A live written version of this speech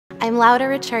I'm Laura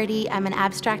Ricciardi, I'm an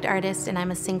abstract artist, and I'm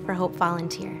a Sing for Hope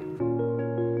volunteer.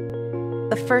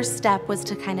 The first step was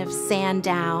to kind of sand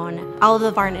down all of the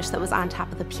varnish that was on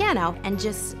top of the piano, and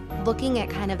just looking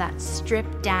at kind of that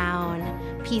stripped down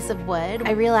piece of wood,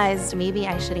 I realized maybe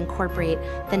I should incorporate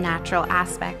the natural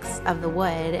aspects of the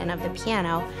wood and of the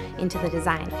piano into the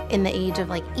design. In the age of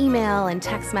like email and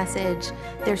text message,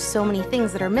 there's so many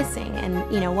things that are missing,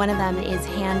 and one of them is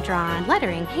hand-drawn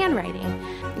lettering, handwriting.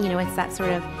 It's that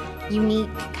sort of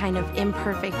unique, kind of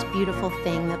imperfect, beautiful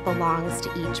thing that belongs to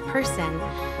each person.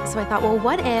 So I thought, well,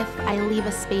 what if I leave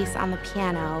a space on the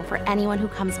piano for anyone who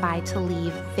comes by to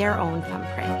leave their own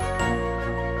thumbprint?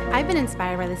 I've been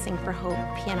inspired by the Sing for Hope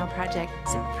piano project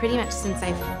pretty much since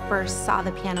I first saw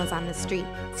the pianos on the street.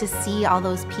 To see all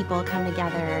those people come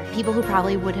together, people who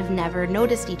probably would have never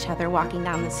noticed each other walking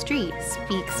down the street,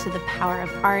 speaks to the power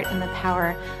of art and the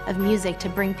power of music to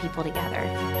bring people together.